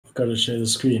I've got to share the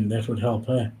screen. That would help,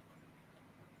 eh?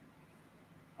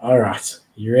 All right.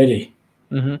 You ready?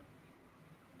 Mm-hmm.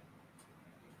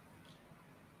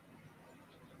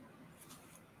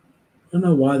 I don't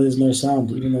know why there's no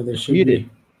sound, even though there should Muted. be.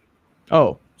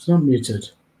 Oh. It's not muted.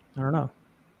 I don't know.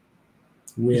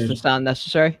 Weird. Is the sound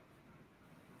necessary?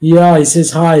 Yeah, he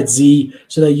says, hi, it's Z.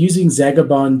 So they're using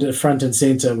Zagabond front and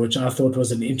center, which I thought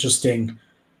was an interesting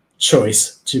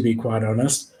choice, to be quite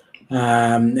honest.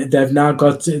 They've now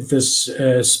got this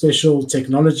special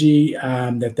technology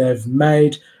that they've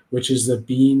made, which is the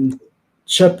bean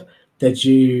chip that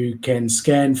you can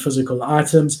scan physical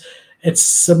items. It's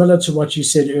similar to what you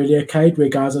said earlier, Cade, where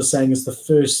guys are saying it's the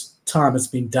first time it's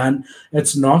been done.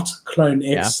 It's not. Clone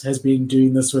X has been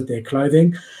doing this with their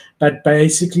clothing. But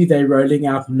basically, they're rolling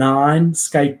out 9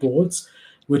 skateboards,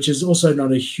 which is also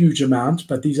not a huge amount,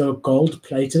 but these are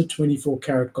gold-plated,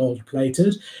 24-karat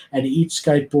gold-plated, and each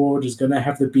skateboard is going to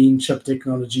have the bean chip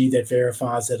technology that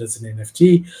verifies that it's an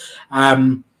NFT.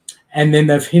 And then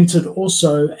they've hinted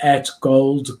also at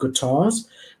gold guitars.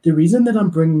 The reason that I'm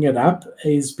bringing it up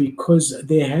is because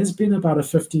there has been about a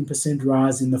 15%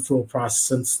 rise in the floor price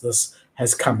since this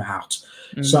has come out.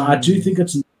 So I do think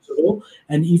it's notable.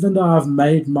 And even though I've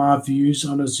made my views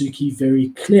on Azuki very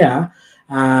clear,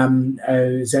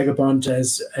 Zagabond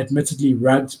has admittedly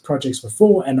rugged projects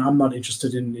before, and I'm not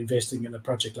interested in investing in a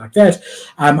project like that.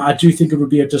 I do think it would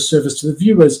be a disservice to the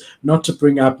viewers not to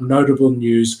bring up notable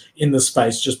news in the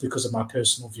space just because of my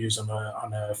personal views on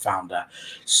a founder.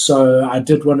 So I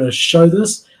did want to show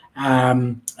this.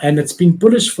 And it's been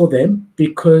bullish for them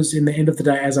because in the end of the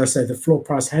day, as I say, the floor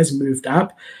price has moved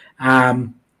up.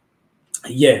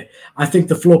 Yeah, I think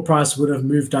the floor price would have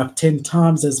moved up 10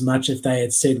 times as much if they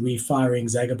had said we're firing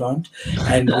Zagabond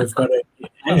and we've got to,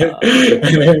 and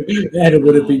it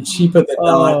would have been cheaper than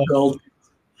 9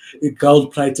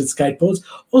 gold-plated skateboards.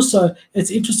 Also, it's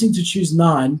interesting to choose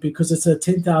 9 because it's a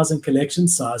 10,000 collection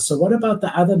size. So what about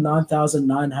the other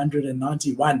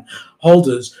 9,991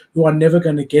 holders who are never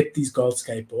going to get these gold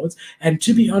skateboards? And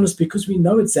to be honest, because we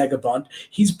know it's Zagabond,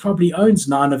 he's probably owns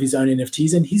 9 of his own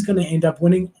NFTs and he's going to end up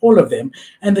winning all of them.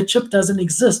 And the chip doesn't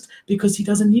exist because he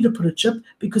doesn't need to put a chip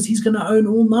because he's going to own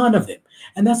all 9 of them.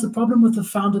 And that's the problem with the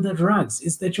founder that rugs,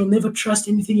 is that you'll never trust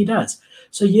anything he does.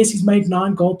 So yes, he's made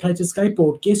 9 gold-plated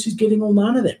skateboard. Guess who's getting all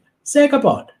 9 of them?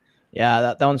 Zagabond.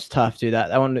 Yeah, that one's tough, dude.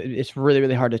 That one, it's really,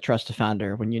 really hard to trust a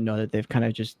founder when you know that they've kind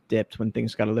of just dipped when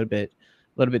things got a little bit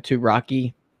too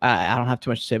rocky. I don't have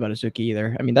too much to say about Azuki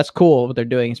either. I mean, that's cool what they're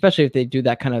doing, especially if they do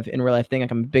that kind of in real life thing.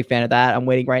 Like, I'm a big fan of that. I'm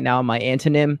waiting right now on my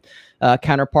Antonym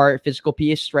counterpart physical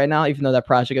piece right now, even though that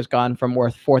project has gone from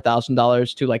worth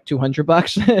 $4,000 to like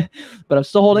 $200, but I'm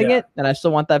still holding it and I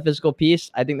still want that physical piece.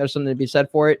 I think there's something to be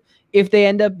said for it. If they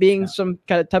end up being some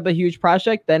kind of type of huge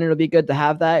project, then it'll be good to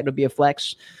have that. It'll be a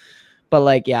flex. But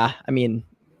like, yeah, I mean,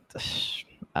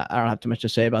 I don't have too much to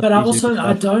say about that. But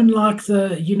I don't like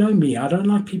you know me, I don't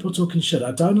like people talking shit.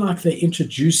 I don't like they're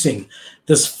introducing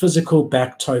this physical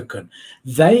back token.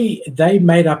 They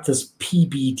made up this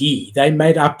PBD. They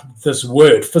made up this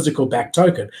word, physical back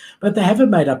token, but they haven't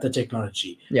made up the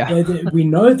technology. Yeah. We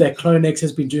know that CloneX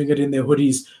has been doing it in their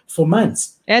hoodies for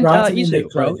months. And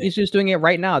Isu, bro. Isu's doing it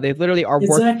right now. They literally are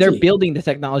they're building the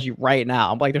technology right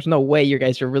now. I'm like, there's no way you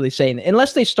guys are really saying it.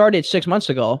 Unless they started 6 months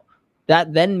ago.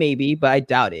 That then maybe, but I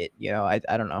doubt it. You know, I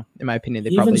don't know. In my opinion,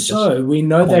 they probably so we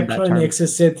know that CloneX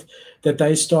has said that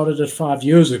they started it 5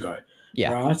 years ago.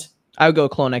 Yeah, right. I would go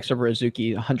CloneX over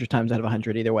Azuki 100 times out of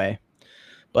 100 either way.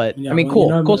 But I mean,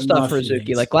 cool stuff for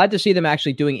Azuki. Like, glad to see them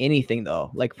actually doing anything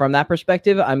though. Like, from that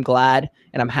perspective, I'm glad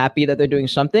and I'm happy that they're doing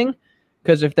something.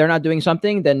 Because if they're not doing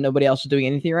something, then nobody else is doing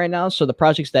anything right now. So the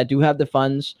projects that do have the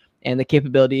funds and the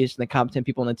capabilities and the competent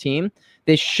people on the team,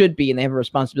 they should be, and they have a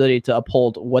responsibility to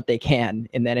uphold what they can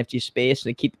in the NFT space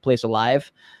and to keep the place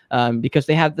alive, because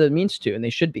they have the means to, and they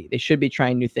should be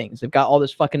trying new things. They've got all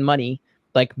this fucking money,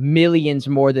 like millions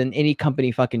more than any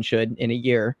company fucking should in a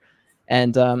year.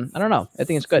 And I don't know. I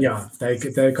think it's good. Yeah, they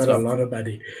got a lot of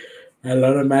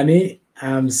money.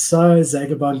 So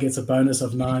Zagabond gets a bonus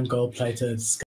of 9 gold-plated